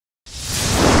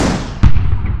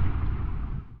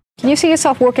Can you see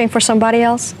yourself working for somebody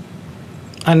else?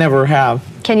 I never have.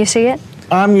 Can you see it?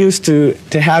 I'm used to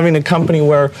having a company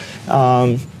where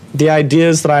the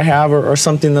ideas that I have are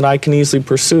something that I can easily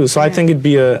pursue. So I think it'd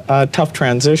be a tough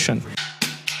transition.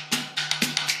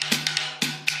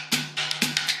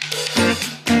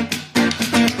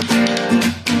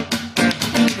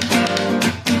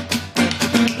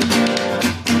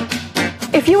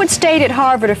 If you had stayed at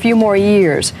Harvard a few more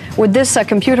years, would this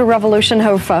computer revolution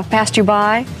have passed you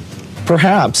by?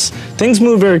 Perhaps. Things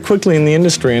move very quickly in the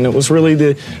industry, and it was really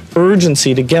the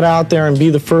urgency to get out there and be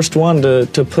the first one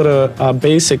to put a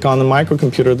basic on the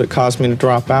microcomputer that caused me to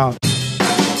drop out.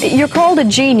 You're called a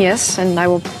genius, and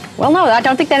well, no, I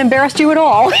don't think that embarrassed you at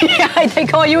all. They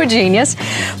call you a genius.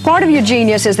 Part of your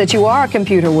genius is that you are a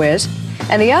computer whiz,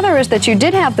 and the other is that you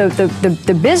did have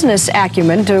the business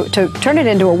acumen to turn it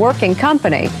into a working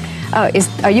company.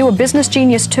 Are you a business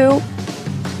genius too?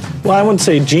 Well, I wouldn't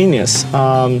say genius.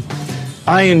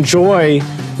 I enjoy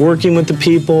working with the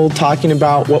people, talking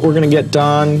about what we're going to get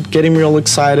done, getting real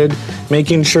excited,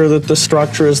 making sure that the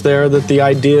structure is there, that the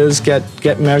ideas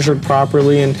get measured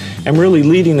properly, and really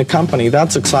leading the company.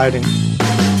 That's exciting.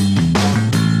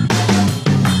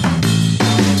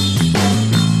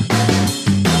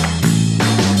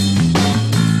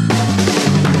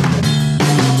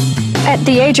 At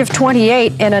the age of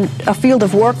 28, in a field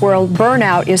of work where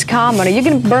burnout is common, are you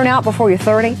going to burn out before you're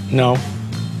 30? No.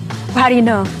 How do you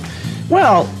know?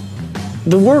 Well,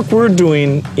 the work we're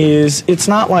doing it's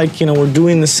not like, we're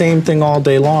doing the same thing all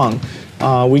day long.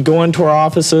 We go into our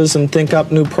offices and think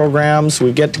up new programs.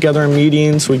 We get together in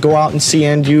meetings. We go out and see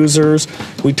end users.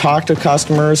 We talk to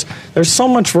customers. There's so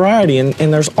much variety, and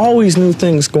there's always new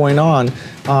things going on.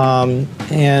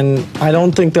 And I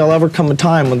don't think there'll ever come a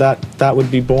time when that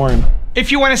would be boring. If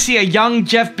you want to see a young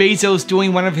Jeff Bezos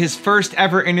doing one of his first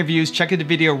ever interviews, check out the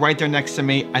video right there next to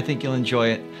me. I think you'll enjoy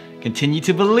it. Continue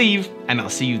to believe, and I'll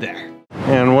see you there.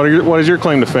 And what is your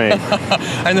claim to fame?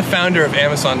 I'm the founder of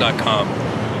Amazon.com.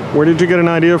 Where did you get an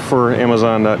idea for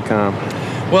Amazon.com?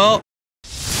 Well,